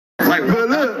Like, but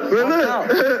look.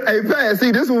 Hey, Pat,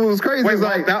 see, this one was crazy. It's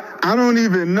like, I don't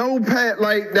even know Pat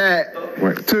like that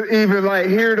to even, like,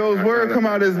 hear those words come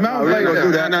out of his mouth like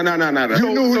that. No.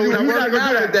 You knew you were not going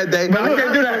to do that day. But I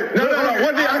can't do that. No.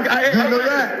 One thing, you know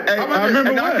that. I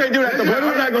remember what? I can't do that. I'm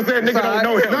not going to say a nigga don't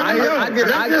know him. I get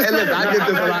this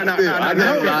a lot too.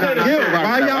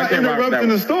 Why y'all interrupting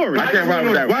the story? I can't rock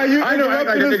with that. Why you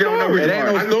interrupting the story? It ain't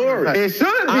no story. It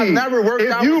should be. I never worked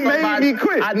out with somebody. If you made me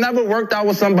quit. I never worked out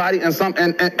with somebody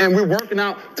and we're working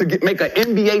out to make an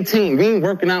NBA team. We ain't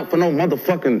working out for no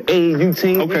motherfucking AAU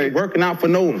team. We ain't working out for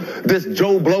no this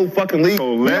Joe Blow fucking league.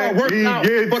 So we are working out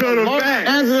for the Los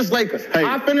Angeles Lakers. Hey.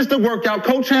 I finished the workout.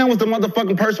 Coach Han was the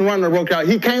motherfucking person running the workout.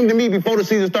 He came to me before the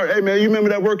season started. Hey man, you remember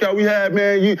that workout we had,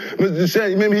 man? You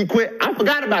remember he quit? I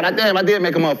forgot about it. Damn, I did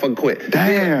make a motherfucker quit.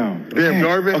 Damn,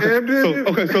 Darvin.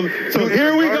 So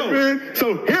here we go.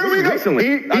 So here we go.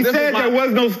 He said there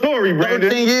was no story, Brandon.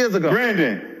 13 years ago.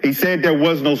 Brandon, he said there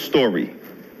was no story.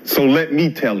 So let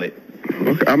me tell it.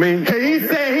 I mean, he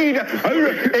said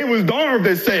it was Darv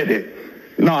that said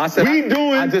it. No, I said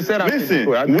I just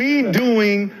said we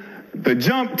doing the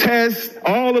jump test,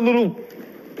 all the little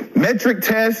metric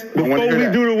tests before we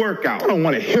do the workout. I don't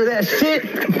want to hear that shit.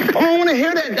 I don't want to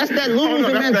hear that. That's that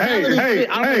losing mentality shit.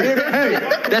 I don't hear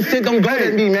that. That shit don't go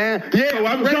at me, man. Yeah, so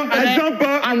I jump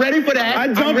up. I'm ready for that.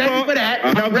 I'm ready for that.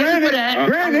 I'm ready for that. I'm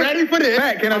ready for this.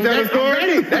 Pat, can I tell the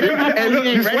story? Hey, look,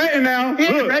 you're sweating now. He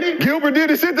ain't ready. Gilbert did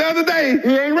the shit the other day.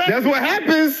 He ain't ready. That's what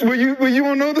happens when you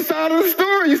on the other side of the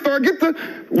story. You start get to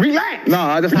relax.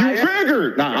 No, you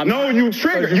triggered. No, you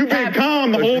triggered. You've been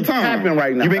calm the whole time. Tapping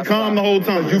right now. You've been calm the whole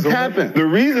time. You tapping. The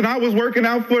reason I was working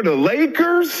out for the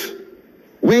Lakers,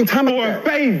 we ain't talking for a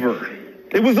favor.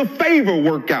 It was a favor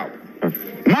workout.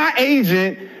 My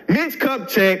agent, Mitch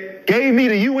Kupchak, gave me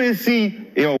the UNC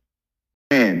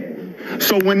man.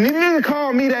 So when the nigga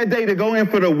called me that day to go in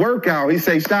for the workout, he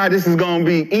said, "Shy, this is gonna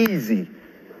be easy."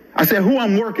 I said, "Who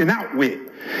I'm working out with?"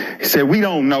 He said, "We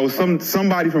don't know.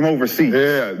 Somebody from overseas."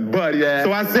 Yeah, buddy. Yeah.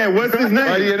 So I said, "What's his name?"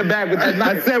 Buddy in the back with that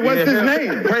knife. I said, "What's his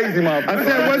name?" Crazy motherfucker. I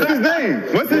said, "What's his name?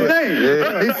 What's his name?"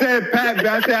 Yeah. He said, "Pat."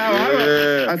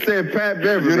 I said, "Pat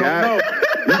Beverly." You don't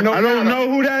know. I don't know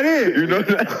who that is. You know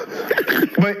that.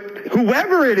 But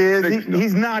whoever it is,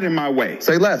 he's not in my way.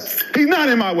 Say less. He's not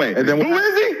in my way. And then who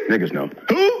is he? Niggas know.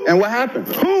 Who? And what happened?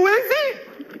 Who is he?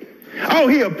 Oh,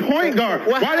 he a point guard.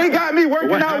 Why they got me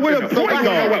working out with a point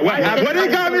guard? Why they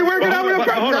got me working out with a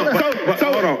point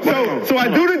guard? So I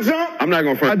do the jump. I'm not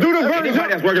going to front. I do the vertical. Anybody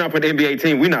that's working out for the NBA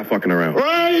team, we not fucking around.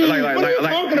 Right. Like,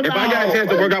 if I got a chance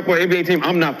to work out for an NBA team,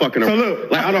 I'm not fucking around. So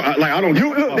look, I don't.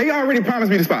 Look, they already promised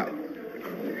me the spot.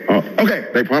 Okay.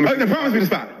 They promised me the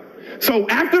spot. So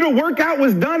after the workout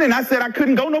was done and I said I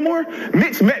couldn't go no more,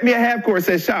 Mitch met me at half court and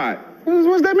said, "Shad,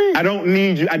 what's that mean? I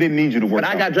didn't need you to work But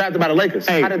out." I got drafted by the Lakers.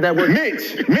 Hey, how did that work?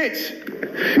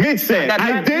 Mitch said,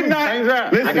 I did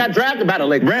not. Listen, I got drafted by the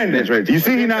Lakers. Brandon, you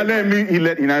see, he not letting me.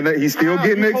 He's still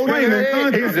getting to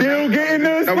explaining. He's still getting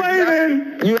to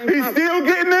explaining. He's still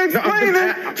getting to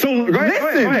explaining. So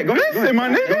listen, my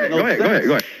nigga. Go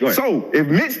ahead. So if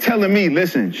Mitch telling me,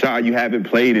 "Listen, Shad, you haven't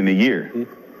played in a year.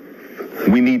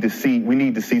 We need to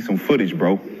see some footage,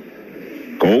 bro.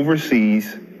 Go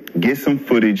overseas, get some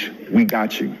footage. We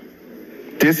got you."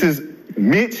 This is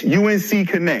Mitch UNC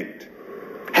Connect.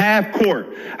 Half court.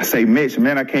 I say, "Mitch,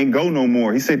 man, I can't go no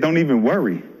more." He said, "Don't even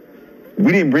worry.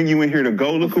 We didn't bring you in here to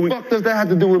go. Look who What the fuck does that have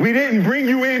to do with? We didn't bring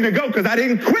you in to go because I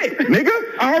didn't quit, nigga.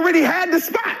 I already had the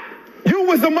spot. You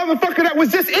was the motherfucker that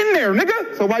was just in there,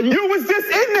 nigga. So why you was just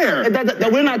in there.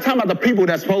 We're not talking about the people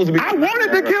that's supposed to be. I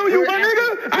wanted to kill you, my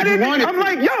nigga. I didn't. I'm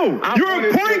like, yo, you're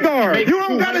a point guard. You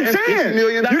don't got a chance.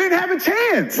 You didn't have a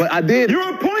chance. But I did. You're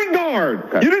a point guard.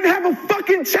 Okay. You didn't have a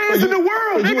fucking chance in the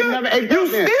world, nigga. You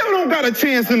still don't got a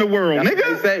chance in the world,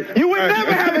 nigga. You would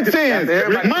never have a chance.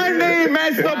 My name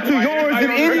matched up to yours in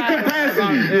any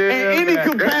capacity. In any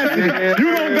capacity,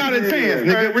 you don't got a chance,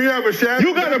 nigga. We have a shadow.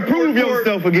 You gotta prove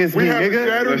yourself against me, nigga.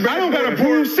 I don't gotta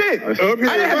prove shit. I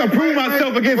didn't have to prove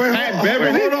myself against Pat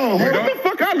Beverly. Hold on. What the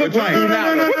fuck I look like? What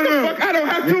the fuck? I don't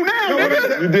have to now,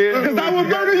 nigga. You did. Because I will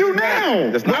murder you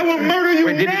now. I will murder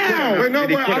you now.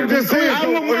 I'm just saying. I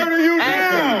will murder you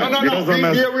now. No.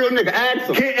 Be a real nigga. Ask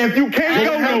him. If you can't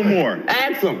go no more.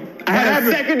 Ask him. I had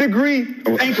a second degree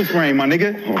ankle sprain, my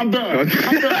nigga. I'm done.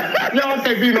 Y'all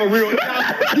can't be no real.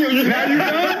 Now you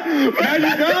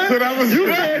done? So that was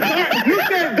you said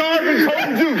Darvin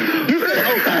told you. You said,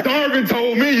 "Oh, Darvin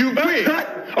told me you quit."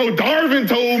 Oh, Darvin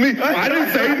told me. I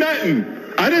didn't say nothing.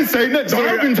 I didn't say nothing.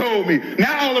 Urban told me.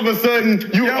 Now all of a sudden,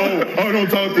 you don't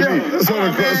talk to me.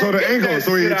 So the ankle.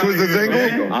 So he twisted his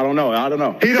ankle? I don't know. He don't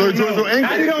know. He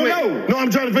don't know. No,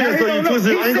 I'm trying to figure out. So he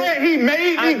twisted his ankle? He said he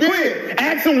made me quit.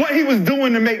 Ask him what he was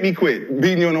doing to make me quit.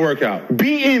 Beating you in the workout.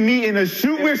 Beating me in a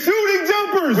shoot. We're shooting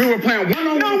jumpers. We were playing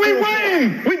one-on-one. No, we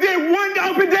weren't. We did one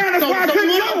up and down. That's why I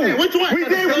couldn't go. Which one? We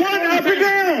did one up and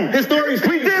down. His story's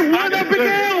We did one up and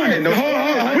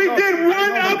down. We did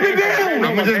one up and down.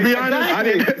 I'm going to just be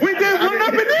honest. We did one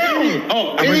up and down.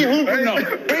 Oh, any hooper know.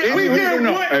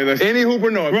 Any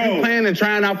hooper know. If you playing and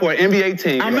trying out for an NBA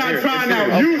team. I'm not trying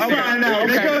out. You trying out,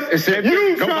 nigga.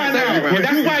 You trying out.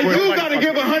 That's why you got to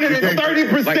give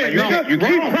 130%, nigga.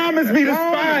 He promised me the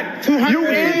spot. You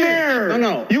in there.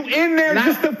 No. You in there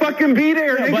just to fucking be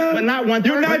there, nigga. But not 130.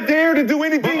 You're not there to do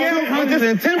anything else. I'm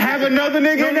just have another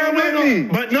nigga in there with me.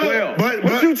 But no.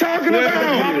 What you talking about?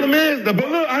 The problem is, but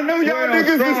look, I know y'all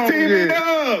niggas is teaming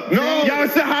up. No. Y'all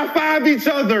should high five each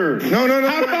other. No.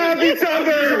 High five each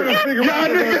other. Y'all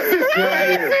niggas is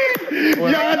crazy.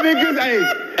 Y'all niggas, hey,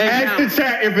 ask the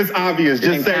chat if it's obvious.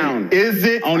 Just say, is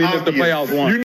it only obvious? if the playoffs won.